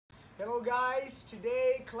Hello guys,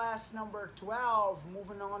 today class number 12,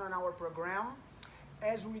 moving on our program.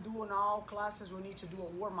 As we do in all classes, we need to do a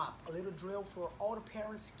warm-up, a little drill for all the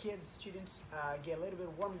parents, kids, students, get a little bit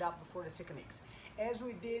warmed up before the techniques. As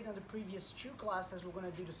we did in the previous two classes, we're gonna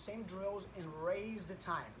do the same drills and raise the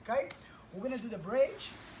time, okay? We're gonna do the bridge.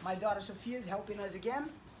 My daughter Sophia is helping us again.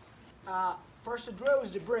 First drill is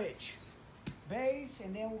the bridge. Base,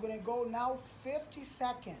 and then we're gonna go now 50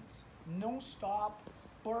 seconds, non-stop,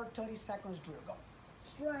 per 30 seconds drill. Go.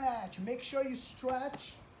 Stretch. Make sure you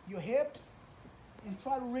stretch your hips and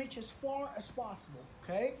try to reach as far as possible,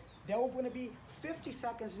 okay? Then we're gonna be 50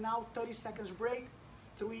 seconds now, 30 seconds break,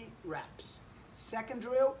 3 reps. Second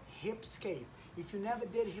drill, hip escape. If you never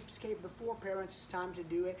did hip escape before, parents, it's time to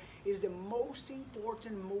do it. It's the most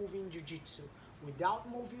important move in jiu-jitsu. Without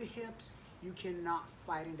moving your hips, you cannot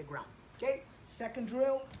fight in the ground, okay? Second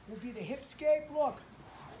drill will be the hip escape. Look,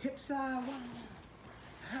 hips are one.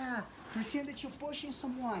 Pretend that you're pushing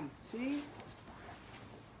someone, see?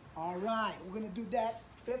 All right, we're gonna do that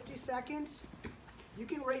 50 seconds. You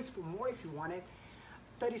can raise for more if you want it.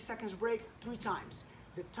 30 seconds break 3 times.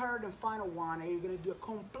 The third and final one, you're gonna do a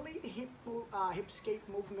complete hip escape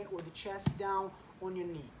movement with the chest down on your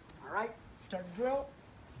knee. All right, third drill.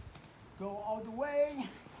 Go all the way.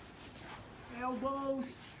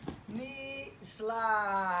 Elbows, knee,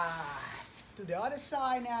 slide. To the other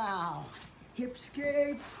side now. Hip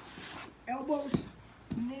escape, elbows,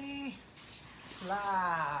 knee,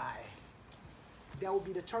 slide. That will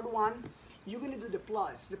be the third one. You're gonna do the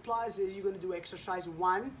plus. The plus is you're gonna do exercise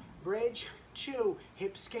 1, bridge, 2,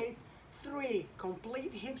 hip escape, 3,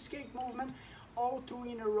 complete hip escape movement, all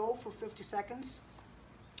 3 in a row for 50 seconds.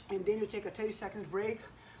 And then you take a 30 seconds break,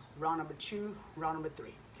 round number 2, round number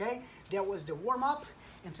 3, okay? That was the warm up.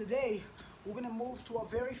 And today, we're gonna move to a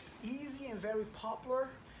very easy and very popular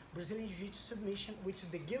Brazilian Jiu-Jitsu submission, which is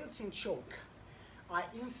the guillotine choke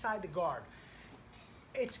inside the guard.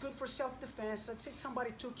 It's good for self-defense. Let's say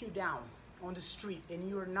somebody took you down on the street and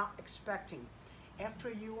you're not expecting. After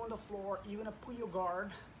you on the floor, you're gonna put your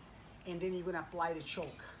guard and then you're gonna apply the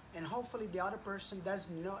choke. And hopefully the other person does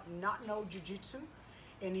not know Jiu-Jitsu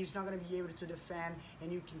and he's not gonna be able to defend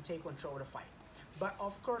and you can take control of the fight. But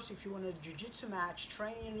of course, if you want a Jiu-Jitsu match,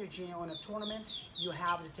 training in your gym, on a tournament, you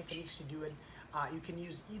have the techniques to do it. You can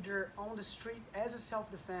use either on the street as a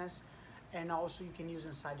self-defense, and also you can use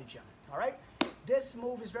inside the gym, all right? This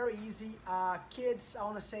move is very easy. Kids, I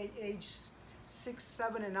wanna say age 6,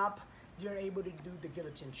 7 and up, they're able to do the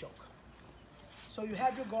guillotine choke. So you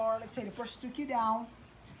have your guard, let's say the person took you down.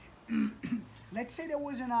 Let's say there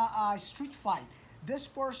was in a street fight. This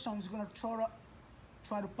person is gonna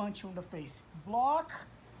try to punch you in the face. Block,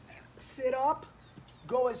 sit up,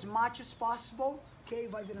 go as much as possible, okay?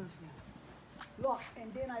 Vai virando. Look,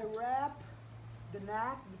 and then I wrap the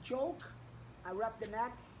neck, the choke, I wrap the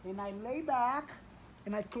neck, and I lay back,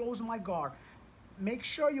 and I close my guard. Make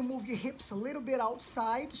sure you move your hips a little bit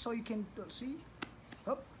outside so you can, see?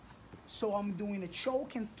 Up. So I'm doing a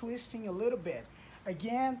choke and twisting a little bit.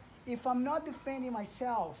 Again, if I'm not defending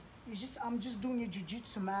myself, I'm just doing a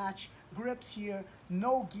jiu-jitsu match, grips here,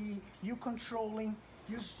 no gi, you controlling,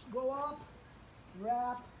 you go up,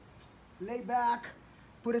 wrap, lay back,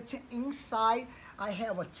 put it inside. I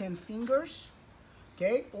have a 10 fingers,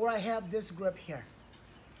 okay? Or I have this grip here.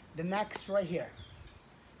 The neck's right here,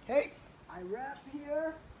 okay? I wrap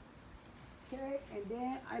here, okay? And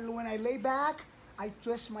then when I lay back, I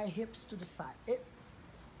twist my hips to the side.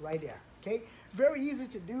 Right there, okay? Very easy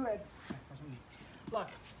to do it. Look,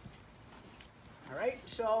 all right?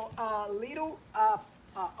 So little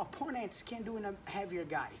opponents can do in a heavier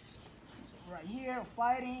guys. So right here,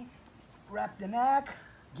 fighting, wrap the neck,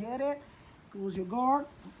 get it, close your guard,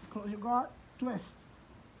 twist,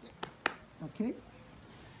 okay?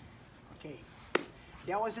 Okay,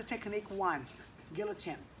 that was the technique 1,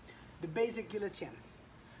 guillotine, the basic guillotine.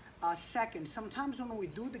 Second, sometimes when we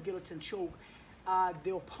do the guillotine choke,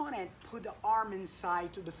 the opponent put the arm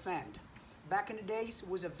inside to defend. Back in the days, it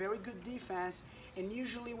was a very good defense and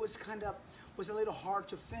usually was a little hard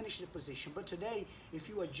to finish the position. But today, if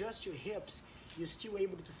you adjust your hips, you're still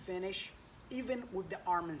able to finish even with the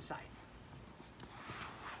arm inside.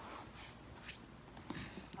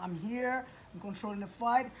 I'm here, I'm controlling the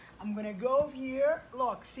fight. I'm gonna go here,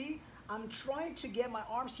 look, see? I'm trying to get my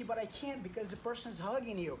arms here, but I can't because the person's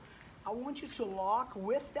hugging you. I want you to lock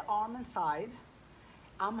with the arm inside.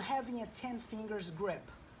 I'm having a 10 fingers grip,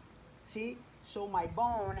 see? So my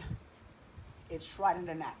bone, it's right in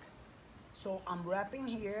the neck. So I'm wrapping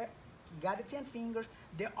here, got the 10 fingers,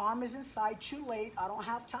 the arm is inside, too late, I don't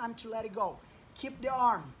have time to let it go. Keep the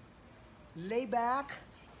arm, lay back,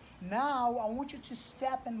 Now I want you to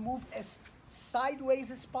step and move as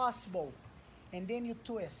sideways as possible, and then you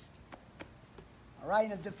twist. All right,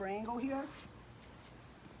 in a different angle here.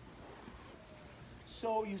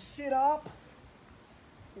 So you sit up.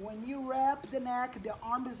 When you wrap the neck, the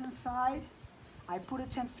arm is inside. I put it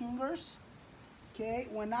 10 fingers. Okay,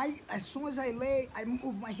 as soon as I lay, I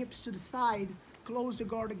move my hips to the side, close the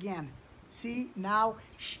guard again. See, now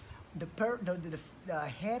the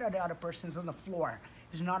head of the other person is on the floor.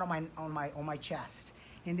 It's not on my chest.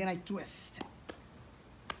 And then I twist.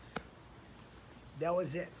 That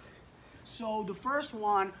was it. So the first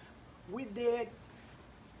one, we did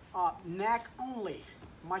neck only.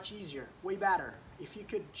 Much easier, way better. If you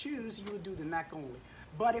could choose, you would do the neck only.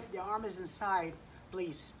 But if the arm is inside,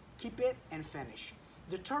 please keep it and finish.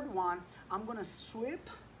 The third one, I'm gonna sweep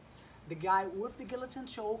the guy with the guillotine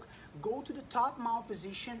choke, go to the top mount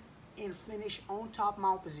position and finish on top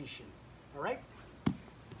mount position. All right?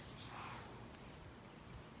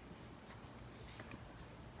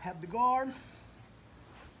 Have the guard.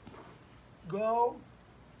 Go.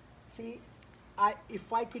 See,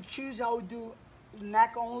 if I could choose, I would do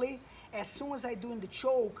neck only. As soon as I do in the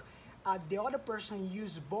choke, the other person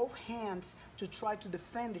use both hands to try to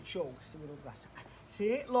defend the choke.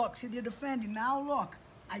 See, look, see they're defending. Now look,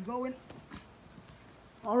 I go in.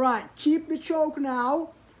 All right, keep the choke now.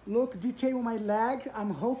 Look, detail my leg.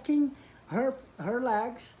 I'm hooking her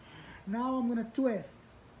legs. Now I'm gonna twist.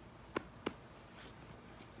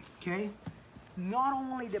 Okay. Not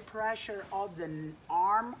only the pressure of the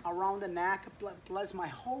arm around the neck, plus my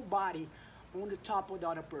whole body on the top of the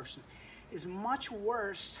other person is much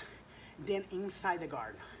worse than inside the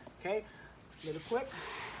guard. Okay, a little quick.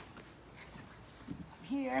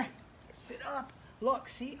 Here, sit up. Look,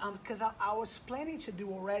 see, because I was planning to do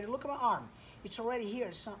already. Look at my arm. It's already here.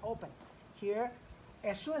 It's not open. Here,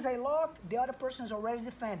 as soon as I look, the other person is already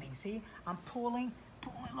defending. See, I'm pulling.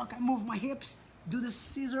 Look, I move my hips. Do the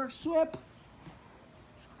scissor sweep.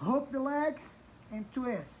 Hook the legs and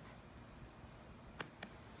twist.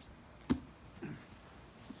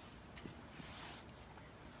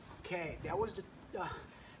 Okay, that was the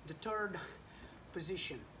third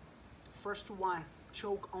position. First one,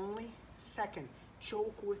 choke only. Second,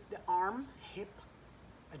 choke with the arm, hip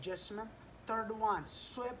adjustment. Third one,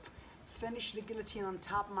 sweep, finish the guillotine on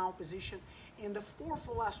top mount position. And the fourth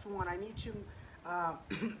and last one, I need to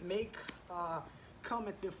make a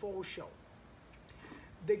comment before we show.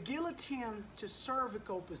 The guillotine to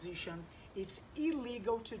cervical position, it's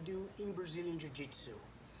illegal to do in Brazilian Jiu-Jitsu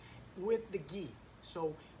with the gi.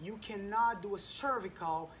 So you cannot do a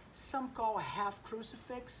cervical, some call a half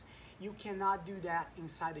crucifix. You cannot do that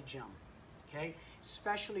inside the gym, okay?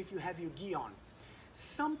 Especially if you have your gi on.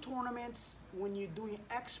 Some tournaments, when you're doing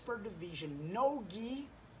expert division, no gi,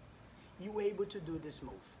 you're able to do this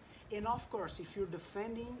move. And of course, if you're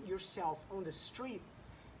defending yourself on the street,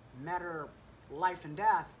 matter life and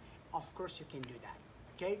death, of course you can do that,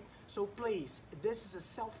 okay? So please, this is a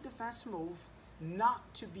self-defense move, not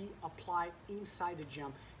to be applied inside the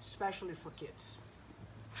gym, especially for kids.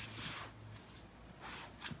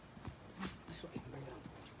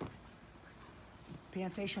 Pay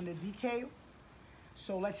attention to the detail.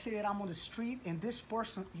 So let's say that I'm on the street and this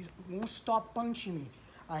person won't stop punching me.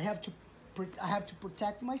 I have to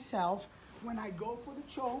protect myself. When I go for the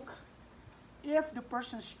choke, if the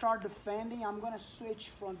person starts defending, I'm gonna switch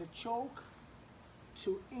from the choke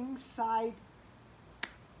to inside.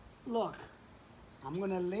 Look, I'm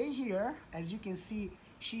gonna lay here. As you can see,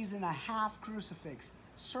 she's in a half crucifix,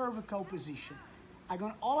 cervical position.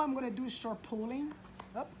 All I'm gonna do is start pulling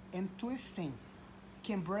up and twisting.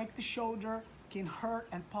 Can break the shoulder, can hurt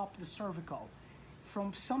and pop the cervical.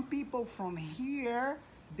 From some people from here,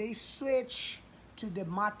 they switch to the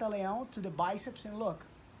mata-leão, to the biceps, and look,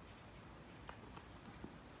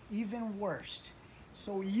 even worse.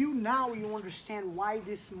 So now you understand why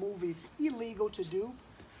this move is illegal to do.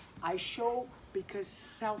 I show because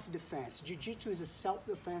self-defense. Jiu-Jitsu is a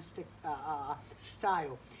self-defense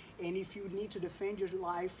style. And if you need to defend your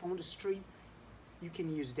life on the street, you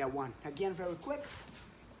can use that one. Again, very quick.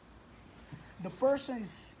 The person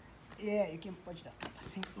is, yeah, you can punch that.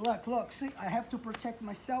 See, look, see, I have to protect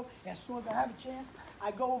myself. As soon as I have a chance,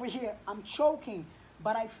 I go over here. I'm choking,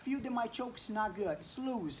 but I feel that my choke is not good. It's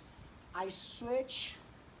loose. I switch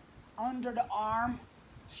under the arm,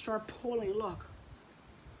 start pulling, look.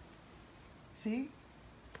 See?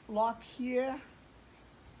 Lock here.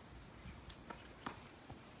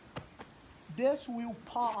 This will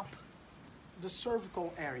pop the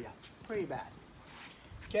cervical area pretty bad.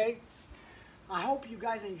 Okay? I hope you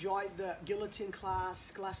guys enjoyed the guillotine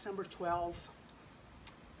class number 12.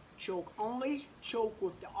 choke only, choke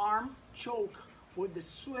with the arm, choke with the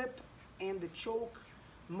sweep, and the choke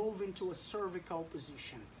move into a cervical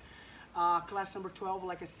position. Class number 12,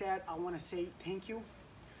 like I said, I want to say thank you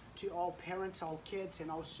to all parents, all kids,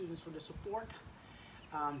 and all students for the support.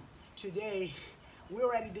 Today, we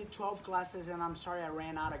already did 12 classes, and I'm sorry I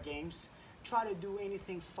ran out of games. Try to do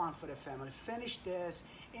anything fun for the family. Finish this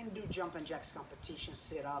and do jumping jacks competition,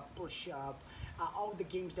 sit up, push up, all the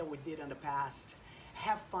games that we did in the past.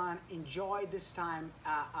 Have fun, enjoy this time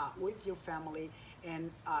with your family and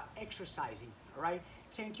exercising, all right?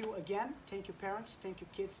 Thank you again. Thank you parents, thank you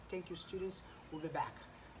kids, thank you students. We'll be back.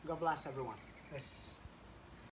 God bless everyone. Yes.